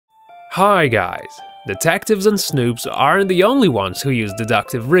Hi guys! Detectives and snoops aren't the only ones who use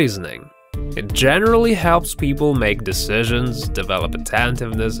deductive reasoning. It generally helps people make decisions, develop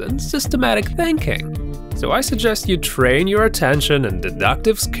attentiveness, and systematic thinking. So I suggest you train your attention and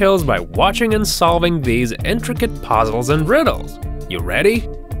deductive skills by watching and solving these intricate puzzles and riddles. You ready?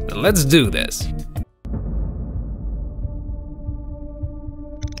 Then let's do this!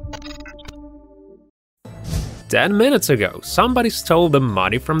 "10 minutes ago, somebody stole the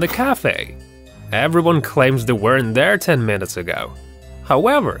money from the cafe. Everyone claims they weren't there 10 minutes ago.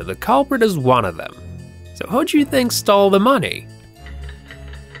 However, the culprit is one of them. So who do you think stole the money?"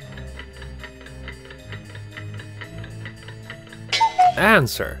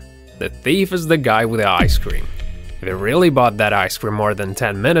 Answer: the thief is the guy with the ice cream. If he really bought that ice cream more than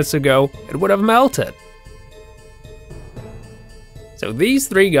 10 minutes ago, it would have melted. So these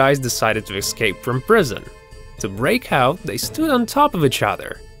three guys decided to escape from prison. To break out, they stood on top of each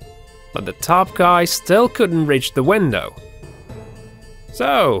other. But the top guy still couldn't reach the window.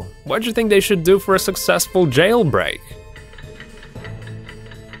 So, what do you think they should do for a successful jailbreak?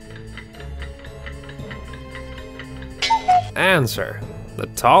 Answer: the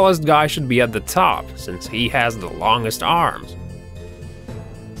tallest guy should be at the top, since he has the longest arms.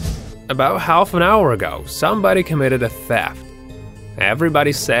 About half an hour ago, somebody committed a theft.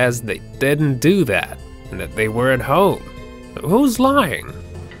 Everybody says they didn't do that, and that they were at home. Who's lying?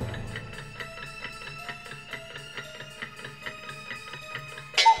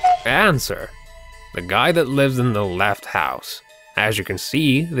 Answer: the guy that lives in the left house. As you can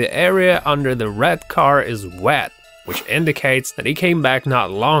see, the area under the red car is wet, which indicates that he came back not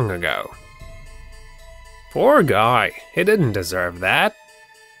long ago. Poor guy, he didn't deserve that.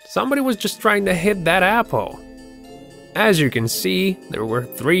 Somebody was just trying to hit that apple. As you can see, there were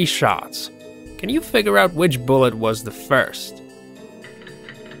 3 shots. Can you figure out which bullet was the first?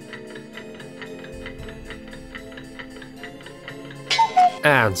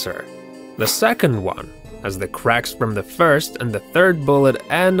 Answer: the second one, as the cracks from the first and the third bullet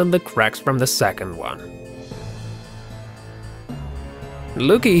end on the cracks from the second one.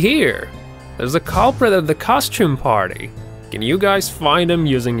 Looky here! There's a culprit at the costume party. Can you guys find him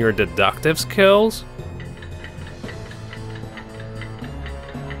using your deductive skills?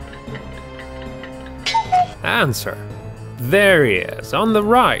 Answer: there he is, on the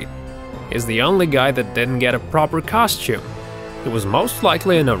right. He's the only guy that didn't get a proper costume. He was most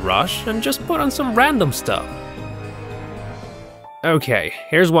likely in a rush and just put on some random stuff. Okay,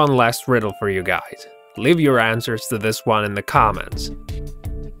 here's one last riddle for you guys. Leave your answers to this one in the comments.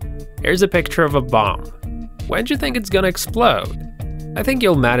 Here's a picture of a bomb. When do you think it's gonna explode? I think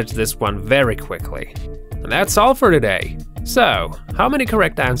you'll manage this one very quickly. And that's all for today. So, how many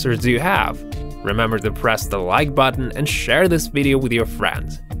correct answers do you have? Remember to press the like button and share this video with your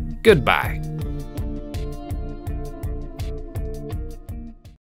friends. Goodbye.